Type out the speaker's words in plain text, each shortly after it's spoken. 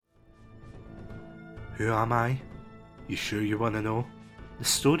Who am I? You sure you want to know? The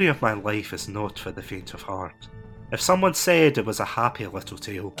story of my life is not for the faint of heart. If someone said it was a happy little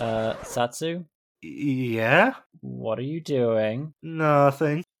tale... Satsu? Yeah? What are you doing?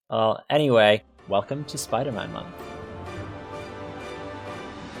 Nothing. Anyway, welcome to Spider-Man Month.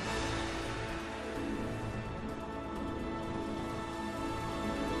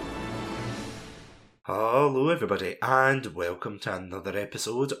 Hello everybody, and welcome to another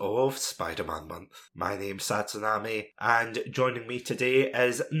episode of Spider-Man Month. My name's Satsunami, and joining me today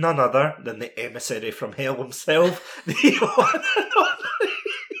is none other than the emissary from hell himself, the one and only...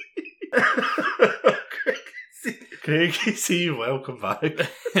 Craig, see, welcome back.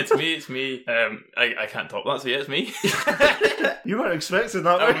 It's me. I can't top that, so yeah, it's me. You weren't expecting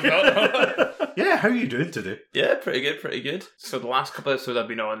that, I were was you? not. Yeah, how are you doing today? Yeah, pretty good. So the last couple of episodes I've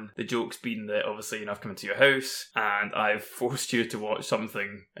been on, the joke's been that obviously, I've come into your house and I've forced you to watch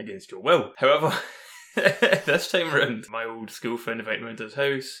something against your will. However, this time around, my old school friend invited me into his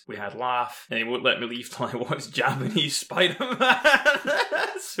house. We had a laugh, and he won't let me leave till I watch Japanese Spider-Man.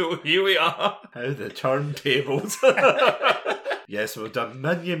 So here we are. How the turntables. Yes, we've done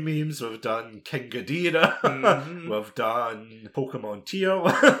Minion memes, we've done King Ghidorah, we've done Pokemon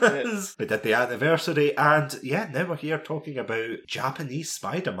Tears, we did the anniversary, and yeah, now we're here talking about Japanese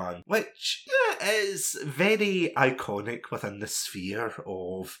Spider-Man, which is very iconic within the sphere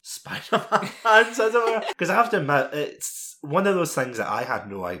of Spider-Man fans, as it were. Because I have to admit, it's one of those things that I had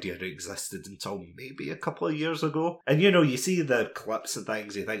no idea it existed until maybe a couple of years ago. And you see the clips and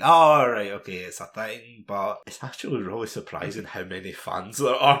things, you think, oh, right, okay, it's a thing, but it's actually really surprising how many fans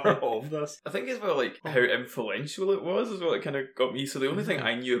there are of this. I think as well, like, how influential it was as well, it kind of got me. So the only thing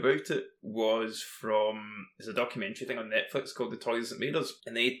I knew about it was from, there's a documentary thing on Netflix called The Toys That Made Us,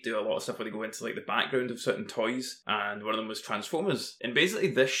 and they do a lot of stuff where they go into, like, the background of certain toys, and one of them was Transformers. And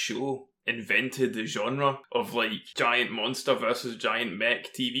basically this show invented the genre of, like, giant monster versus giant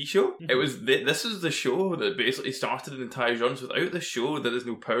mech TV show. It was this is the show that basically started an entire genre. So without the show, there is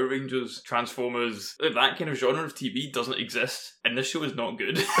no Power Rangers, Transformers. That kind of genre of TV doesn't exist, and this show is not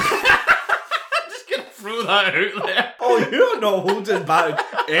good. Just gonna throw that out there. Oh, you're not holding back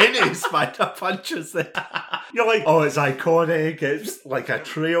any spider punches there. You're like, oh, it's iconic, it's like a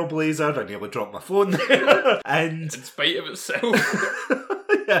trailblazer. I nearly dropped my phone there. And In spite of itself.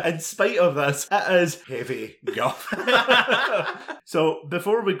 yeah, in spite of this, it is heavy guff. So,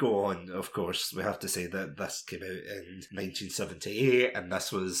 before we go on, of course, we have to say that this came out in 1978, and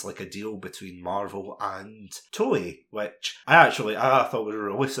this was like a deal between Marvel and Toei, which I thought was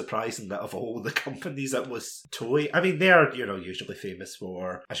really surprising that of all the companies it was Toei. I mean, they're, usually famous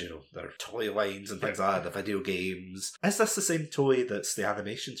for, as you know, their toy lines and things like that, the video games. Is this the same Toei that's the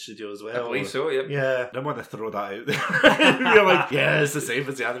animation studio as well? I believe so, yep. Yeah, I don't want to throw that out there. You're like, yeah, it's the same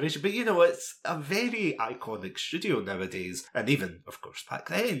as the animation, but it's a very iconic studio nowadays, and even, of course, back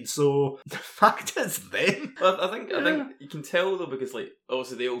then. So the fact is, them. Well, I think you can tell though, because, like,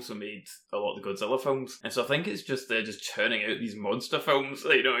 obviously they also made a lot of the Godzilla films, and so I think it's just they're just churning out these monster films.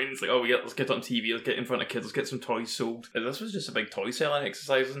 Like, it's like, oh, let's get on TV, let's get in front of kids, let's get some toys sold. And this was just a big toy selling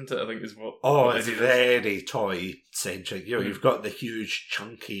exercise, isn't it? I think is what. Oh, what it's it is. very toy centric. You've got the huge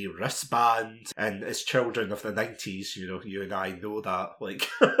chunky wristband, and as children of the 90s, you and I know that like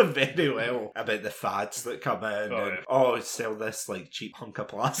very well about the fads that come in. Sell this like cheap hunk of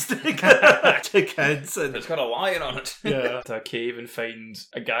plastic to kids, and It's got a lion on it. Yeah. To a cave and find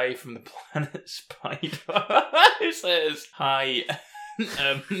a guy from the planet Spider who says, "Hi,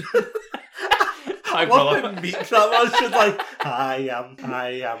 hi, what brother." a meek that was. Just like, I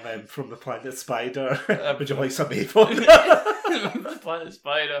am from the planet Spider. Would you like some Avon? The planet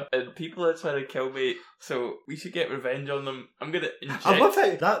Spider, and people are trying to kill me, so we should get revenge on them. I'm gonna inject. I love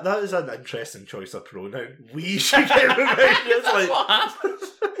how that is an interesting choice of pronoun. We should get revenge. It's like, What happens?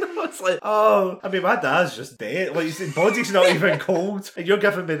 it's like, oh, I mean, my dad's just dead. Like, his body's not even cold, and you're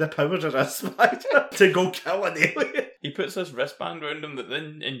giving me the power of a spider to go kill an alien. He puts this wristband around him that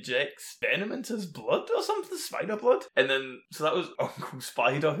then injects venom into his blood or something, spider blood. And then, so that was Uncle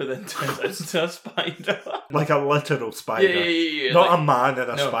Spider, who then turns into a spider. Like a literal spider. Yeah. Not like, a man in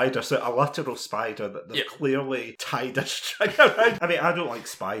a no. spider, so a literal spider that they've clearly tied a string around. I mean, I don't like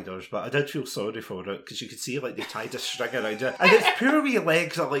spiders, but I did feel sorry for it, because you could see, like, they tied a string around it, and its poor wee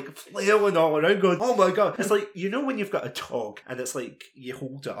legs are, like, flailing all around, going, oh my god. It's like, when you've got a dog, and it's like, you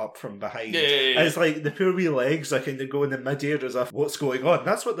hold it up from behind, Yeah. and it's like, the poor wee legs are kind of going in mid-air as if, what's going on?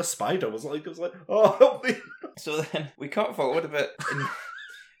 That's what the spider was like. It was like, oh, help me. So then we cut forward a bit.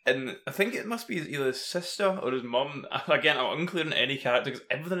 And I think it must be either his sister or his mum. Again, I'm unclear on any character because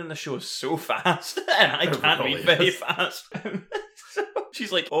everything in the show is so fast, and I can't read very fast. So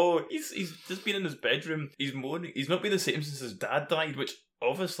she's like, "Oh, he's just been in his bedroom. He's moaning. He's not been the same since his dad died," which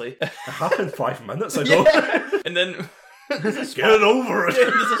obviously it happened 5 minutes ago. Yeah. And then get over it.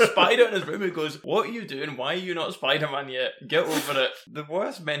 There's a spider in his room who goes, "What are you doing? Why are you not Spider-Man yet? Get over it." The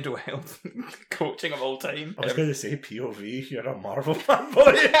worst mental health coaching of all time. I was going to say POV, you're a Marvel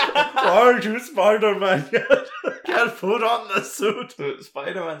fanboy. Why aren't you Spider-Man yet? Can't put on the suit. So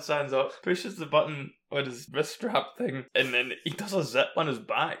Spider-Man stands up, pushes the button on his wrist strap thing, and then he does a zip on his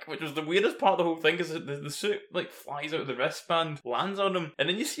back, which was the weirdest part of the whole thing, because the suit like flies out of the wristband, lands on him, and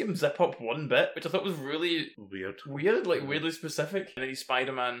then you see him zip up one bit, which I thought was really weird, like weirdly specific. And then he's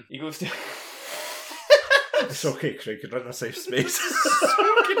Spider-Man. He goes to... It's okay, Craig, you're in a safe space. It's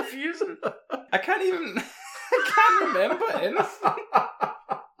so confusing. I can't remember anything.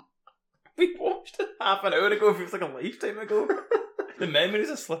 We watched it half an hour ago. It feels like a lifetime ago. The memories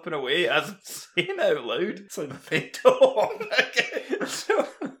are slipping away as I'm saying it out loud. It's like the Fatal.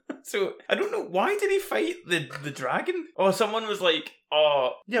 So I don't know, why did he fight the dragon? Oh, someone was like,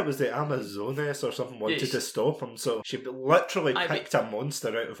 oh... Yeah, it was the Amazonas or something wanted to stop him, so she literally picked a monster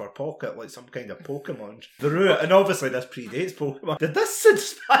out of her pocket, like some kind of Pokemon. Threw it, and obviously this predates Pokemon. Did this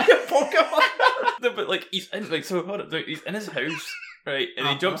inspire Pokemon? No, but like, he's in, like, so hold on, he's in his house... Right, and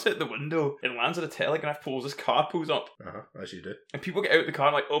he jumps out the window and lands at a telegraph pole as his car pulls up. As you do. And people get out of the car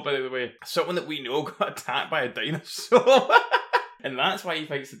and like, oh, by the way, someone that we know got attacked by a dinosaur. And that's why he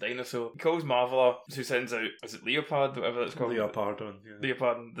fights the dinosaur. He calls Marvel, who sends out, is it Leopard, whatever it's called? Leopardon, yeah.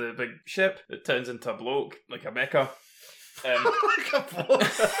 Leopardon, the big ship that turns into a bloke, like a mecha. Like a bloke?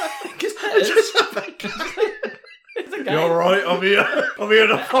 It's just a big... It's a guy. You're right, I'm here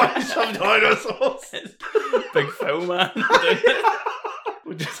to fight some dinosaurs. It's Big Phil, man.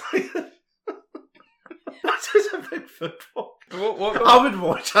 Just like... That's just a big football. What I would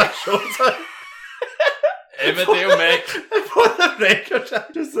watch that Showtime. Emmerdale Mick. For the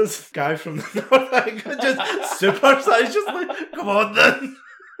record, just this guy from the North England, just super size, just like, come on then.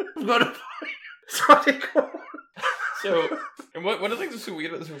 I've got a point. Sorry, go on. So, and one of the things that's so weird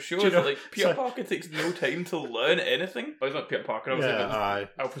about this whole show is that like Peter Parker takes no time to learn anything. Oh, he's not Peter Parker, obviously, but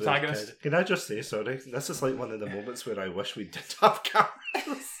our protagonist. Can I just say, sorry, this is like one of the moments where I wish we did have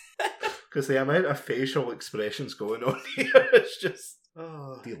cameras. Because the amount of facial expressions going on here is just...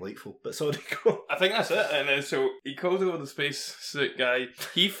 Oh, delightful. But sorry, go. I think that's it. And then so he calls over the space suit guy.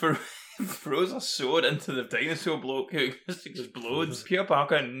 He throws a sword into the dinosaur bloke who just explodes. Peter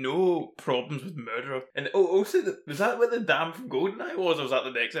Parker, no problems with murder. And also, was that what the dam from GoldenEye was, or was that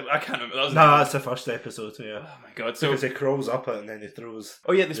the next episode? I can't remember. That's the first episode, yeah. Oh my god. So, because he crawls up it and then he throws...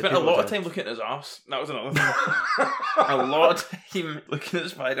 Oh yeah, they spent a lot of time looking at his arse. That was another thing. A lot of time looking at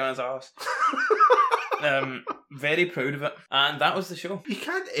Spider-Man's arse. Very proud of it. And that was the show. You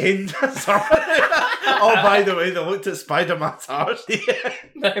can't end Oh, by the way, they looked at Spider-Man's arse.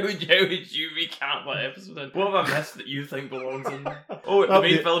 How would you recap that episode? What have I missed that you think belongs in there? Oh, the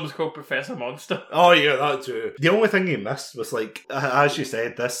main film is called Professor Monster. Oh yeah, that too. The only thing you missed was, like, as you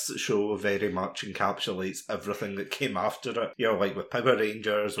said, this show very much encapsulates everything that came after it. You know, like with Power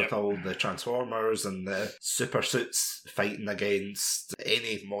Rangers, with all the Transformers and the super suits fighting against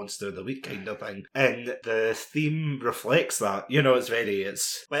any monster of the week kind of thing. And the theme reflects that. You know, it's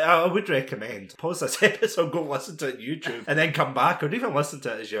like, I would recommend pause this episode, go listen to it on YouTube, and then come back, or even listen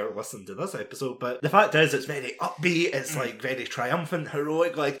to it as you're listening to this episode. But the fact is, it's very upbeat, it's like very triumphant,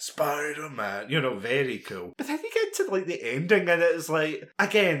 heroic, like Spider-Man, you know, very cool. But then you get to like the ending, and it's like,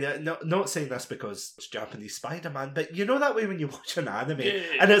 again, not saying this because it's Japanese Spider-Man, but you know that way when you watch an anime,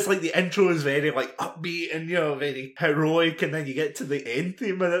 and it's like the intro is very like upbeat and, you know, very heroic, and then you get to the end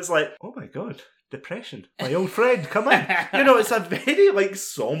theme, and it's like, oh my god, depression, my old friend, come in. You know, it's a very like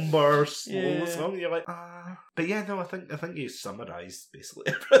somber, slow song. You're like, but yeah, no, I think you summarised basically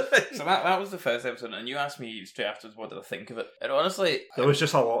everything. So that was the first episode, and you asked me straight afterwards what did I think of it. And honestly, there was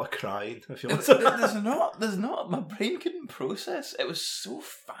just a lot of crying. I feel there's not. My brain couldn't process. It was so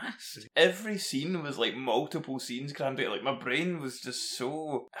fast. Every scene was like multiple scenes crammed out. Like my brain was just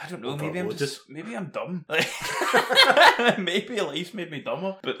so, I don't know. Maybe I'm dumb. Like maybe life's made me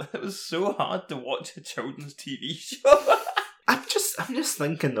dumber. But it was so hard to watch a children's TV show. I'm just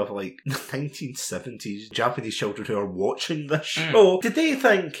thinking of like the 1970s Japanese children who are watching this show. Did they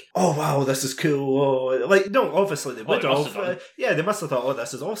think, oh wow, this is cool? Oh, like, no, obviously they would have. Yeah, they must have thought, oh,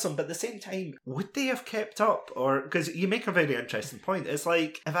 this is awesome. But at the same time, would they have kept up? Or, because you make a very interesting point. It's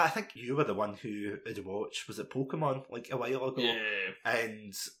like, if I think you were the one who had watched, was it Pokemon, like a while ago? Yeah.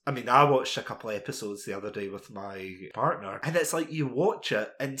 And I mean, I watched a couple of episodes the other day with my partner, and it's like you watch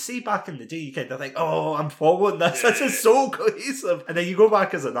it and see back in the day, you kind of think, oh, I'm following this. This is so cohesive. And then you go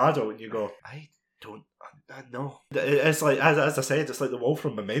back as an adult and you go, I don't know. It's like, as I said, it's like the wall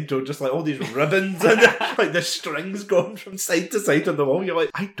from Memento, just like all these ribbons and like the strings going from side to side on the wall. You're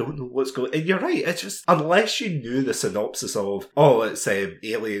like, I don't know what's going on. And you're right, it's just, unless you knew the synopsis of, oh, it's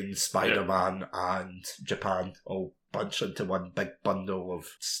Aliens, Spider-Man, and Japan all bunched into one big bundle of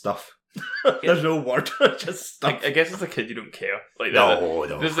stuff. There's no word, just stuff. I guess as a kid you don't care. Like no,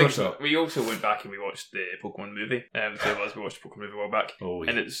 there's like, we also went back and we watched the Pokemon movie. The two of us, we watched the Pokemon movie a while back. Oh, yeah.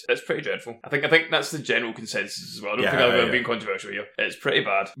 And it's pretty dreadful. I think that's the general consensus as well. I don't think I'm being controversial here. It's pretty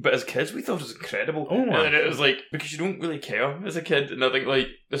bad. But as kids we thought it was incredible. Oh, and it was like, because you don't really care as a kid. And I think like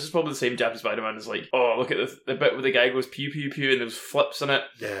this is probably the same Japanese Spider-Man as like, oh, look at the bit where the guy goes pew pew pew and there's flips in it.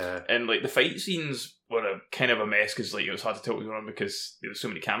 Yeah. And like the fight scenes were a kind of a mess because like it was hard to tell what was going on because there was so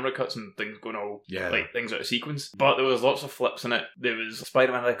many camera cuts and things going all like things out of sequence. But there was lots of flips in it. There was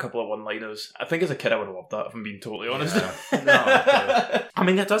Spider-Man had a couple of one-liners. I think as a kid I would have loved that, if I'm being totally honest. No, I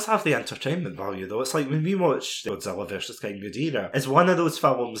mean, it does have the entertainment value though. It's like when we watched Godzilla vs. King Ghidorah, it's one of those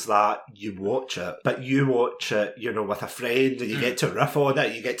films that you watch it, but you watch it, you know, with a friend and you get to riff on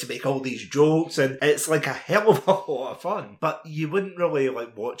it, you get to make all these jokes, and it's like a hell of a lot of fun. But you wouldn't really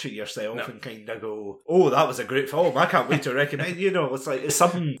like watch it yourself and kind of go, oh, that was a great film, I can't wait to recommend. You know, it's like, it's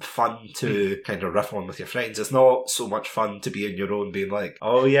something fun to kind of riff on with your friends. It's not so much fun to be in your own being like,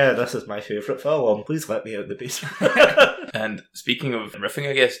 oh yeah, this is my favourite film, please let me out the basement. And speaking of riffing,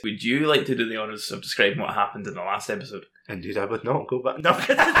 I guess, would you like to do the honours of describing what happened in the last episode? Indeed, I would not go back. No,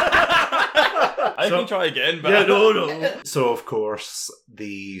 I can try again, but... Yeah, no. So, of course,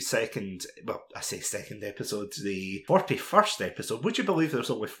 the second episode, the 41st episode. Would you believe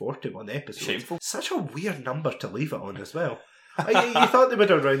there's only 41 episodes? Shameful. Such a weird number to leave it on as well. You thought they would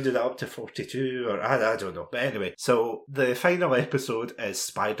have rounded it up to 42, or I don't know. But anyway, so the final episode is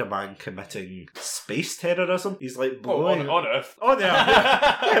Spider-Man committing space terrorism. He's like blowing... on Earth. On Earth,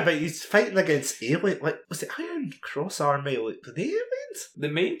 yeah, but he's fighting against aliens. Like, was it Iron Cross Army? Like, were they aliens? The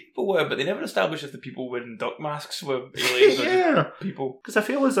main people were, but they never established if the people wearing duck masks were aliens or just people. Because I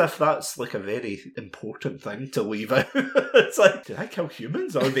feel as if that's like a very important thing to leave out. It's like, did I kill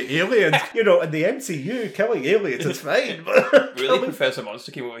humans or the aliens? You know, in the MCU, killing aliens is fine, but... Really, Professor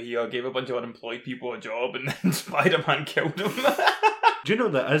Monster came over here, gave a bunch of unemployed people a job, and then Spider-Man killed them. Do you know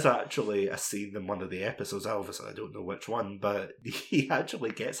there is actually a scene in one of the episodes, obviously I don't know which one, but he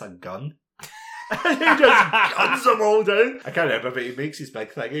actually gets a gun. And he just guns them all down. I can't remember, but he makes his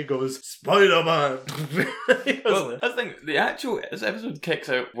big thing. He goes, Spider-Man. Well, I think this episode kicks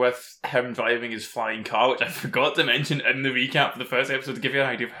out with him driving his flying car, which I forgot to mention in the recap for the first episode to give you an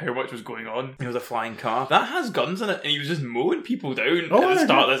idea of how much was going on. It was a flying car that has guns in it, and he was just mowing people down at the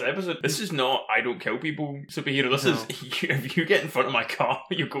start of this episode. This is not I don't kill people superhero. This is if you get in front of my car,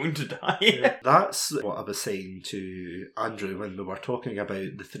 you're going to die. Yeah. That's what I was saying to Andrew when we were talking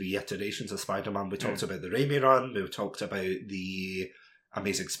about the 3 iterations of Spider-Man. We talked about the Raimi run, we talked about the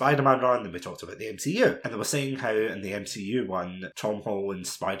Amazing Spider-Man run, and we talked about the MCU. And they were saying how in the MCU one, Tom Holland's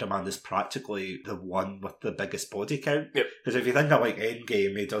Spider-Man is practically the one with the biggest body count. Because if you think of like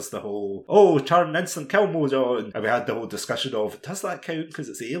Endgame, he does the whole, turn instant kill mode on. And we had the whole discussion of, does that count because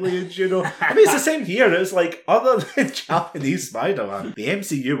it's aliens, you know? I mean, it's the same here. It's like, other than Japanese Spider-Man, the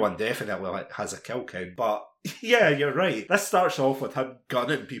MCU one definitely like has a kill count, but yeah, you're right. This starts off with him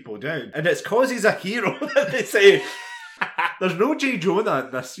gunning people down, and it's cause he's a hero that they say there's no J. Jonah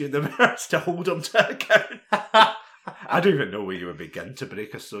in this universe to hold him to account. I don't even know where you would begin to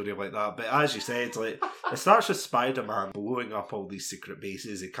break a story like that, but as you said, like, it starts with Spider-Man blowing up all these secret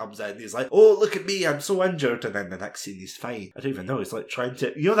bases. He comes in and he's like, oh, look at me, I'm so injured, and then the next scene he's fine. I don't even know, he's like trying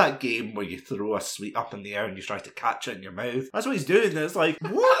to, you know that game where you throw a sweet up in the air and you try to catch it in your mouth? That's what he's doing. It's like,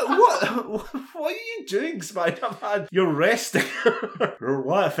 what are you doing, Spider-Man? You're resting. You're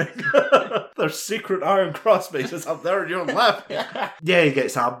laughing. There's secret Iron Cross bases up there and you're laughing. Yeah, he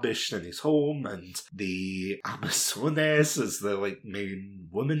gets ambushed in his home, and the Amazoness is the like main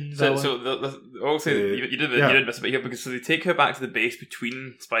woman. So also you did miss a bit here, because so they take her back to the base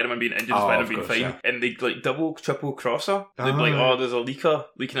between Spider-Man being injured and Spider-Man being fine, and they like double, triple cross her. They'd be like, oh, there's a leaker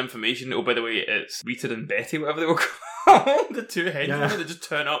leaking information. Oh, by the way, it's Rita and Betty, whatever they were called. The two henchmen that just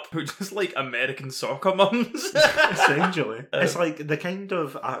turn up who just like American soccer mums. Essentially. It's like the kind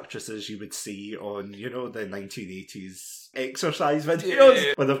of actresses you would see on, you know, the 1980s exercise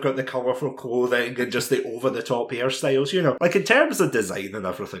videos where they've got the colourful clothing and just the over-the-top hairstyles, you know. Like, in terms of design and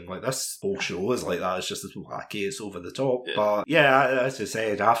everything, like, this whole show is like that. It's just as wacky, it's over-the-top. Yeah. But, yeah, as I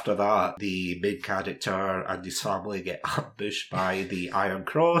said, after that, the main character and his family get ambushed by the Iron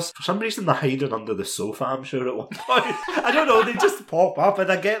Cross. For some reason, they're hiding under the sofa, I'm sure, at one point. I don't know, they just pop up, and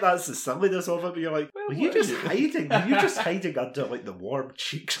I get that's the silliness of it, but you're like, were you just hiding? Were you just hiding under, like, the warm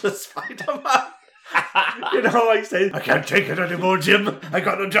cheeks of Spider-Man? You know, like saying, I can't take it anymore, Jim. I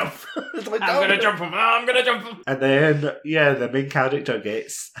gotta jump. It's like, I'm gonna jump him. I'm gonna jump him. And then, yeah, the main character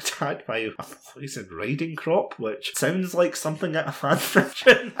gets attacked by a poison riding crop, which sounds like something at a fan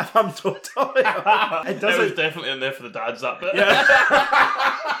fiction, if I'm totally It was definitely in there for the dads, that bit.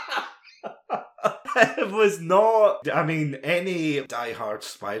 Yeah. It was not. I mean, any diehard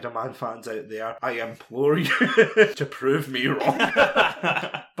Spider-Man fans out there, I implore you to prove me wrong.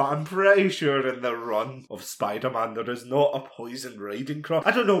 But I'm pretty sure in the run of Spider-Man there is not a poison riding crop.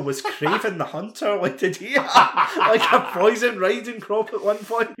 I don't know, was Kraven the Hunter, like, did he have like a poison riding crop at one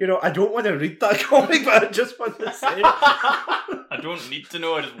point? You know, I don't want to read that comic, but I just want to say I don't need to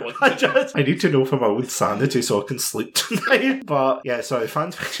know, I just want to know. I need to know for my own sanity so I can sleep tonight. But yeah, sorry,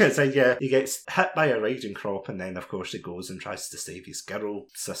 fanfiction is like, yeah, he gets hit by a riding crop and then of course he goes and tries to save his girl,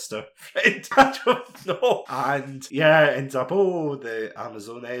 sister, friend, I don't know. And yeah, ends up, the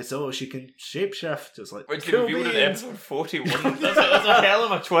Amazoness, she can shapeshift. It's like, which they revealed in episode 41. That's a hell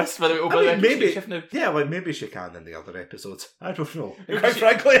of a twist, by the way. I mean, maybe, yeah, like maybe she can in the other episodes. I don't know. Quite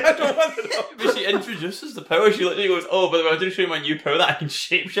frankly, I don't want to know. But she introduces the power. She literally goes, by the way, I'm going to show you my new power that I can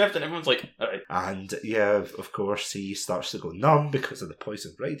shapeshift, and everyone's like, alright. And yeah, of course, he starts to go numb because of the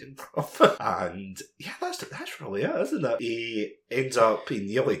poison riding crop. And yeah, that's really it, isn't it? He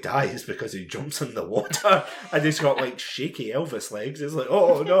nearly dies because he jumps in the water and he's got like shaky Elvis legs. He's like,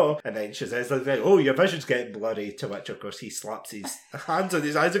 oh no. And then she says, oh, your vision's getting blurry. To which, of course, he slaps his hands on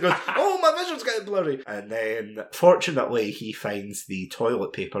his eyes and goes, oh, my vision's getting blurry. And then, fortunately, he finds the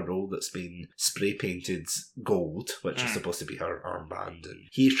toilet paper roll that's been spray painted gold, which is supposed to be her armband. And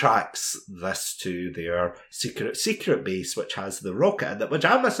he tracks this to their secret base, which has the rocket in it, which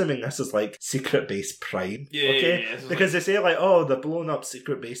I'm assuming this is like Secret Base Prime. Yeah. Because they say like, the blown up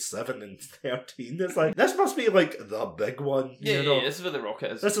Secret Base 7 and 13. It's like, this must be like the big one. Yeah, this is where the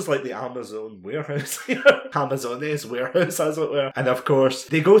rocket is. This is like the Amazon warehouse here. Amazones warehouse, as it were. And of course,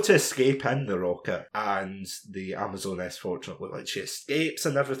 they go to escape in the rocket, and the Amazoness, fortunately, like, she escapes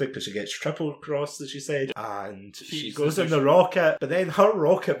and everything because she gets triple crossed, as she said, and she goes in the rocket, but then her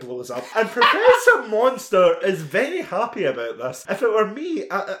rocket blows up, and Professor Monster is very happy about this. If it were me,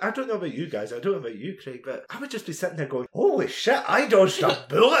 I don't know about you guys, I don't know about you, Craig, but I would just be sitting there going, holy shit, I dodged a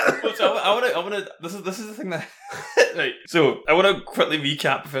bullet. So I want to. This is the thing that. Right. So I want to quickly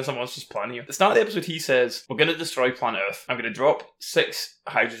recap Professor Monster's plan here. At the start of the episode, he says, "We're going to destroy planet Earth. I'm going to drop 6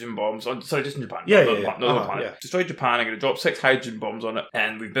 hydrogen bombs on. Sorry, just in Japan. No planet. Yeah. Destroy Japan. I'm going to drop 6 hydrogen bombs on it,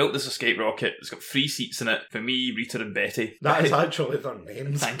 and we've built this escape rocket. It's got 3 seats in it for me, Rita, and Betty. That is actually their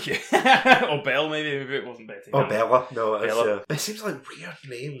names. Thank you. Or Belle, maybe it wasn't Betty. Or Bella. No, it is. Bella. It seems like weird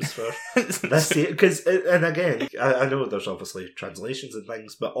names for this. Because, and again, I know there's obviously translations and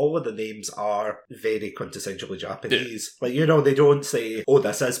things, but all of the names are very quintessentially Japanese. Like, you know, they don't say,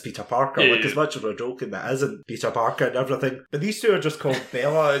 this is Peter Parker. Like, as much as we're joking, that isn't Peter Parker and everything. But these two are just called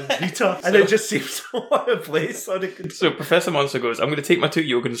Bella and Rita, and it just seems so out of place. So Professor Monster goes, I'm going to take my 2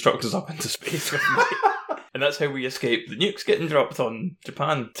 yoga instructors up into space with me. And that's how we escape the nukes getting dropped on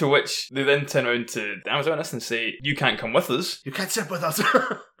Japan. To which they then turn around to the Amazoness and say, you can't come with us. You can't sit with us.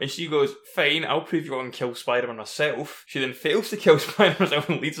 And she goes, fine, I'll prove you wrong and kill Spider-Man herself. She then fails to kill Spider-Man herself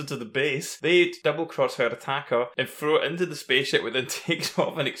and leads her to the base. They double-cross her attacker and throw it into the spaceship, which then takes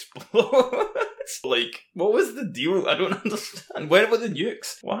off and explodes. Like, what was the deal? I don't understand. Where were the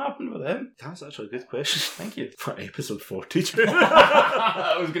nukes? What happened with them? That's actually a good question. Thank you. For episode 42.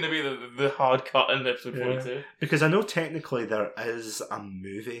 That was going to be the hard cut in episode 42. Because I know technically there is a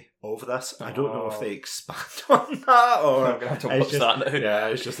movie of this. I don't know if they expand on that or I'm going to have to watch that now. Yeah,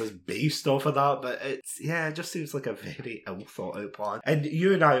 it's just as based off of that, but it just seems like a very ill thought out plan. And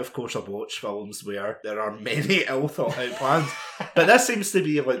you and I, of course, have watched films where there are many ill thought out plans, but this seems to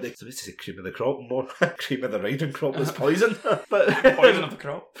be like the cream of the crop. more cream of the riding crop was poison. But Poison of the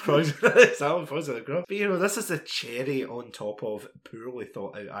crop. poison of the crop. But this is the cherry on top of poorly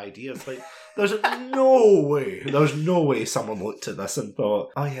thought out ideas. Like, there's no way someone looked at this and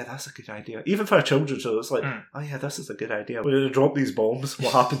thought, oh yeah, that's a good idea. Even for a children's show, it's like, oh yeah, this is a good idea. We're going to drop these bombs.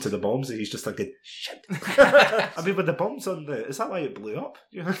 What happened to the bombs? And he's just thinking, shit. I mean, with the bombs on is that why it blew up?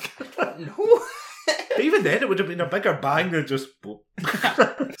 You know? No. Even then, it would have been a bigger bang than just.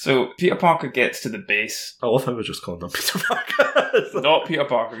 So Peter Parker gets to the base. I love how we're just calling him Peter Parker. Not Peter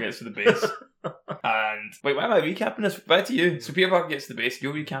Parker gets to the base. And wait, why am I recapping this? Back to you. So Peter Parker gets to the base.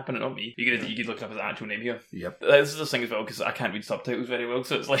 You're recapping it, not me. You could look up his actual name here. Yep. This is the thing as well because I can't read subtitles very well,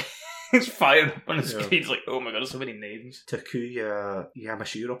 so it's like. It's fired up on the screen. It's like, oh my god, there's so many names. Takuya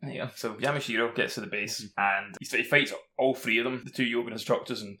Yamashiro. Yeah, so Yamashiro gets to the base and he fights all three of them, the two yoga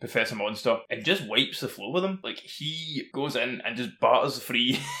instructors and Professor Monster, and just wipes the floor with them. Like, he goes in and just batters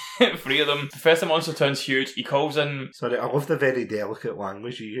three of them. Professor Monster turns huge. He calls in... Sorry, I love the very delicate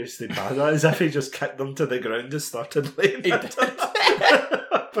language you used to batter, as if he just kicked them to the ground and started laying it.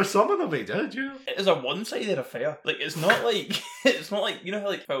 For some of them he did, you know. It is a one-sided affair. Like, it's not like you know how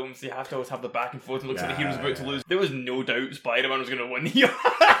like films you have to always have the back and forth and looks like the hero's about to lose. There was no doubt Spider-Man was going to win here.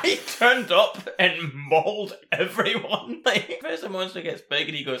 He turned up and mauled everyone. Like, Professor Monster gets big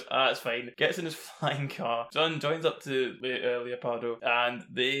and he goes, it's fine. Gets in his flying car. John joins up to Leopardo and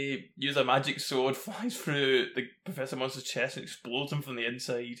they use a magic sword, flies through the Professor Monster's chest and explodes him from the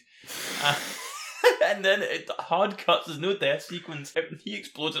inside. And then it hard cuts, there's no death sequence. He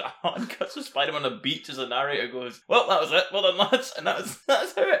explodes and it hard cuts to Spider-Man on a beach as the narrator goes, well, that was it, well done lads. And that's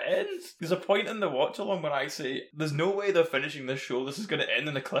how it ends. There's a point in the watch along where I say, there's no way they're finishing this show, this is going to end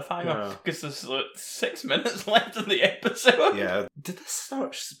in a cliffhanger. Because there's like 6 minutes left in the episode. Yeah. Did this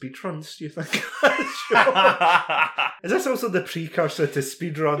start speedruns, do you think? Is this also the precursor to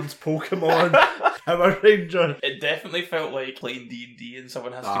speedruns, Pokemon, Power Ranger? It definitely felt like playing D&D and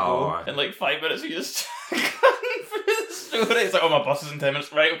someone has to go. In like 5 minutes you just cutting through the story. It's like, oh, my bus is in 10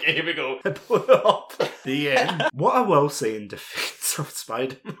 minutes. Right, okay, here we go. It blew up. The end. What I will say in defense of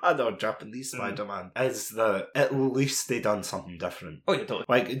Spider-Man, or Japanese Spider-Man, is that at least they done something different. Oh, yeah, totally.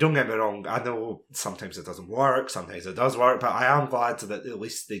 Like, don't get me wrong, I know sometimes it doesn't work, sometimes it does work, but I am glad that at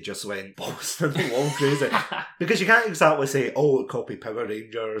least they just went Boston all crazy. Because you can't exactly say, oh, it copied Power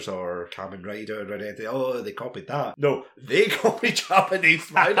Rangers or Kamen Rider or anything. Oh, they copied that. No, they copied Japanese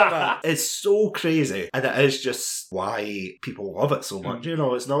Spider-Man. It's so crazy, and it is just why people love it so much. You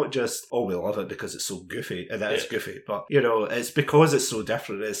know, it's not just, oh, we love it because it's so goofy, and it is goofy, but, you know, it's because it's so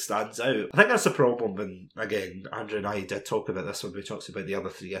different, it stands out. I think that's the problem when, again, Andrew and I did talk about this when we talked about the other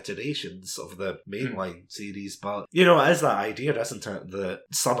 3 iterations of the mainline series, but, you know, it is that idea, isn't it, that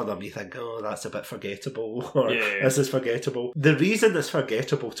some of them you think, oh, that's a bit forgettable, or this is forgettable. The reason it's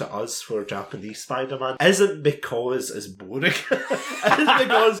forgettable to us for Japanese Spider-Man isn't because it's boring. It's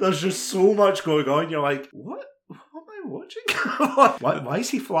because there's just so much going on, you're like, what am I watching? Why is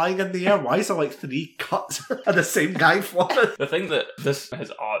he flying in the air? Why is there like 3 cuts and the same guy flying? The thing that this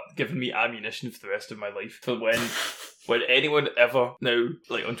has given me ammunition for the rest of my life for when anyone ever now,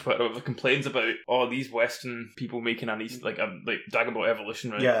 like on Twitter, ever complains about these Western people making like Dragon Ball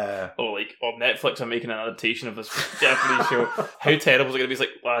Evolution, right? Yeah. Or like Netflix are making an adaptation of this Japanese show. How terrible is it going to be? It's like,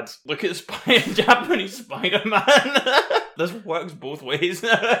 lads, look at Japanese Spider-Man. This works both ways.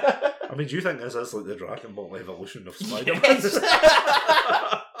 I mean, do you think this is like the Dragon Ball Evolution of Spider-Man? Yes.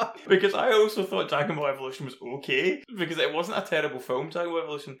 Because I also thought Dragon Ball Evolution was okay, because it wasn't a terrible film, Dragon Ball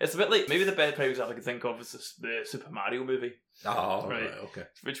Evolution. It's a bit like, maybe the best prime example I can think of is the Super Mario movie. Oh, right, okay.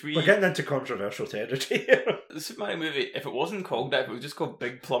 We're getting into controversial territory here. The Super Mario movie, if it wasn't called that, if it was just called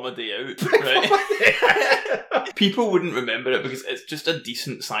Big Plumber Day Out, right? People wouldn't remember it because it's just a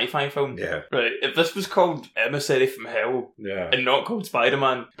decent sci-fi film. Yeah. Right? If this was called Emissary from Hell and not called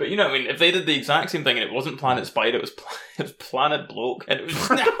Spider-Man, but you know what I mean? If they did the exact same thing and it wasn't Planet Spider, it was Planet Bloke, and it was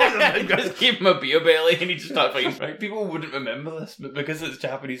just gave him a beer belly and he just started fighting. Right? People wouldn't remember this, but because it's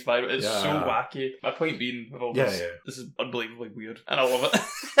Japanese Spider-Man, it's so wacky. My point being with all this, this is unbelievably weird, and I love it.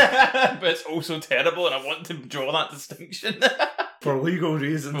 But it's also terrible, and I want to draw that distinction. For legal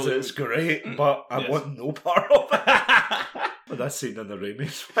reasons, it's great, but I want no part of it. But that scene in the Raimi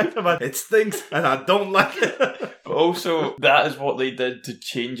Spider-Man, it stinks, and I don't like it. But also, that is what they did to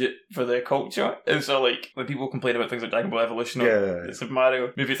change it for their culture. And so, like, when people complain about things like Dragon Ball Evolution or Super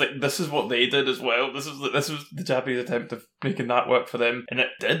Mario movies, like, this is what they did as well. This was the Japanese attempt of making that work for them, and it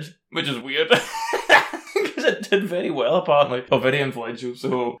did, which is weird. Because did very well, apparently. Or very influential,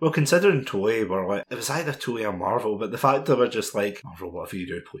 so... Well, considering Toei were like, it was either Toei or Marvel, but the fact they were just like, Marvel, whatever you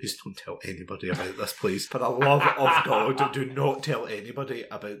do, please don't tell anybody about this, please. For the love of God, do not tell anybody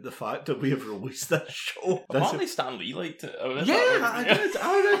about the fact that we have released this show. Apparently Stan Lee liked it. I did.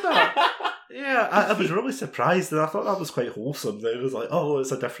 I read that. Yeah, I was really surprised, and I thought that was quite wholesome. That it was like, oh,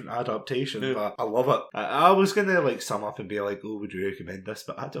 it's a different adaptation, but I love it. I was going to like sum up and be like, oh, would you recommend this?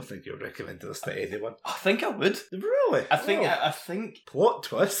 But I don't think you'll recommend this to anyone. I think I would. Really? I think plot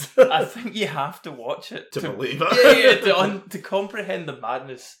twist. I think you have to watch it to believe it. To comprehend the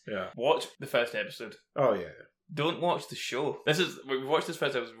madness. Yeah. Watch the first episode. Oh yeah. Don't watch the show. We've watched this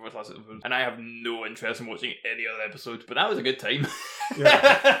first episode, last episode, and I have no interest in watching any other episode. But that was a good time.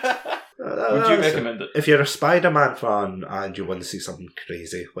 Yeah. Would you recommend it? If you're a Spider-Man fan and you want to see something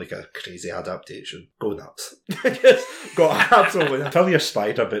crazy, like a crazy adaptation, go nuts. Go absolutely. Fill your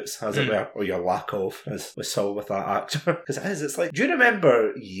spider boots, as it were, or your lack of, as we saw with that actor. Because it's like, do you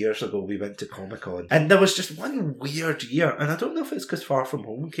remember years ago we went to Comic-Con and there was just one weird year, and I don't know if it's because Far From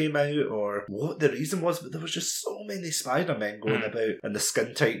Home came out or what the reason was, but there was just so many Spider-Men going about in the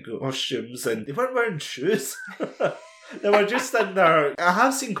skin-tight costumes, and they weren't wearing shoes. They were just in there. I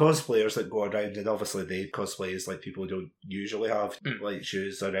have seen cosplayers that go around, and obviously they cosplay as like people who don't usually have like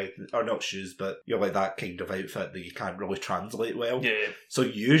shoes or not shoes, but you're like that kind of outfit that you can't really translate well. Yeah. So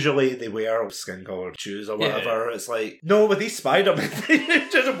usually they wear skin coloured shoes or whatever. Yeah. It's like, no, with these Spider-Men, they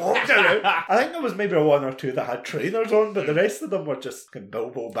just walked around. I think there was maybe one or two that had trainers on, but the rest of them were just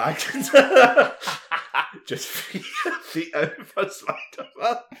Bilbo Baggins. Just feet out for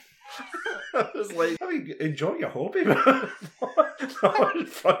Spider-Man. I was like, enjoy your hobby, man. Not in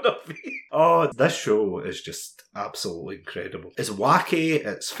front of me. Oh, this show is just absolutely incredible. It's wacky,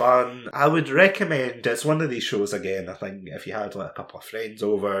 it's fun. I would recommend, it's one of these shows again, I think if you had like a couple of friends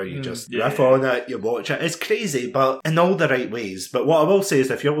over, you just riff on it, you watch it. It's crazy, but in all the right ways. But what I will say is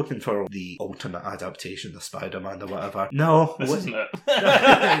if you're looking for the ultimate adaptation of Spider-Man or whatever, no. This isn't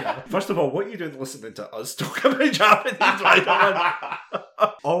it. First of all, what are you doing listening to us talk about Japanese Spider-Man?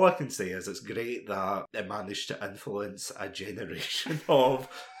 All I can say is it's great that it managed to influence a generation of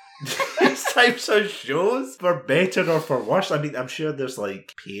these types of shows, for better or for worse. I mean, I'm sure there's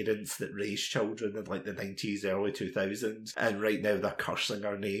like parents that raise children in like the 90s, early 2000s, and right now they're cursing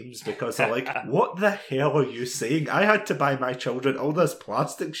our names because they're like, what the hell are you saying? I had to buy my children all this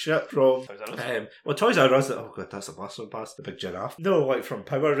plastic shit from Toys R Us. Oh god, that's a blasphemy past the big giraffe. No, like from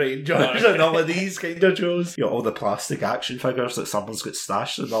Power Rangers and all of these kind of shows. You know, all the plastic action figures that someone's got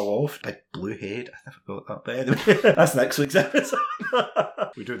stashed in the loft. Big blue head. I never got that, but anyway, that's next week's episode.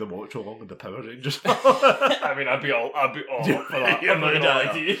 We do the watch along with the Power Rangers. I mean, I'd be all for that. I'm not gonna lie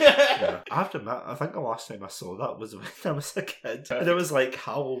to you. Yeah. I have to admit, I think the last time I saw that was when I was a kid, and it was like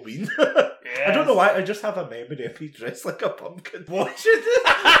Halloween. Yes. I don't know why. I just have a memory of me dressed like a pumpkin watching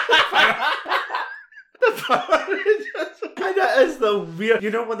it. The Power Rangers. And it is the weird,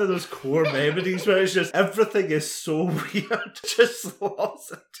 you know, one of those core memories where it's just everything is so weird, just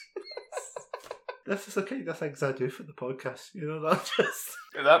lost it. This is the kind of things I do for the podcast, you know, that just...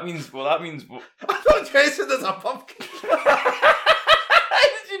 That means... I'm not dressing as a pumpkin. How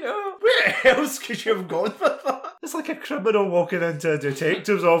did you know? Where else could you have gone with that? It's like a criminal walking into a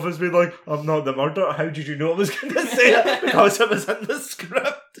detective's office being like, I'm not the murderer. How did you know I was going to say it? Because it was in the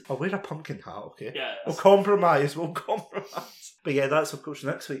script. I'll wear a pumpkin hat, okay? Yeah. We'll compromise. But yeah, that's of course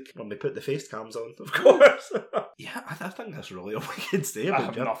next week when we put the face cams on, of course. Yeah, I think that's really all we can say about it.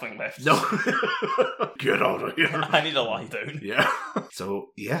 I have nothing left. No. Get out of here. I need to lie down. Yeah. So,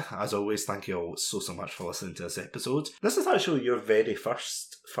 yeah, as always, thank you all so much for listening to this episode. This is actually your very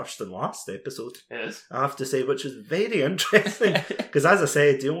first and last episode. It is. I have to say, which is very interesting. Because as I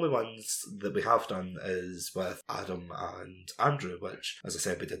said, the only ones that we have done is with Adam and Andrew, which, as I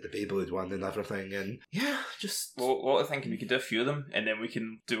said, we did the Beyblade one and everything. And yeah, just... Well, what I think we could do a few of them, and then we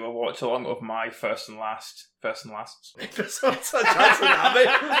can do a watch along of my first and last episodes of Jansen Abbey.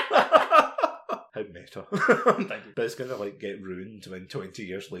 How meta. Thank you. But it's going to like get ruined when 20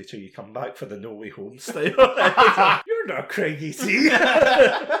 years later you come back for the No Way Home style. You're not Craigie C.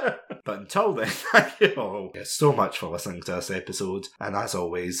 But until then, thank you all so much for listening to this episode. And as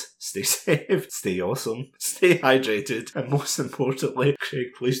always, stay safe, stay awesome, stay hydrated, and most importantly, Craig,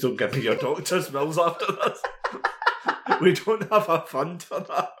 please don't give me your doctor's bills after this. We don't have a fund for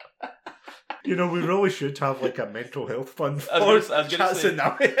that. You know, we really should have like a mental health fund for Chats and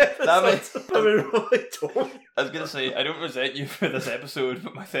Nami episodes, but we really don't. I was going to say, I don't resent you for this episode,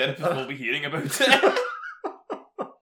 but my therapist will be hearing about it.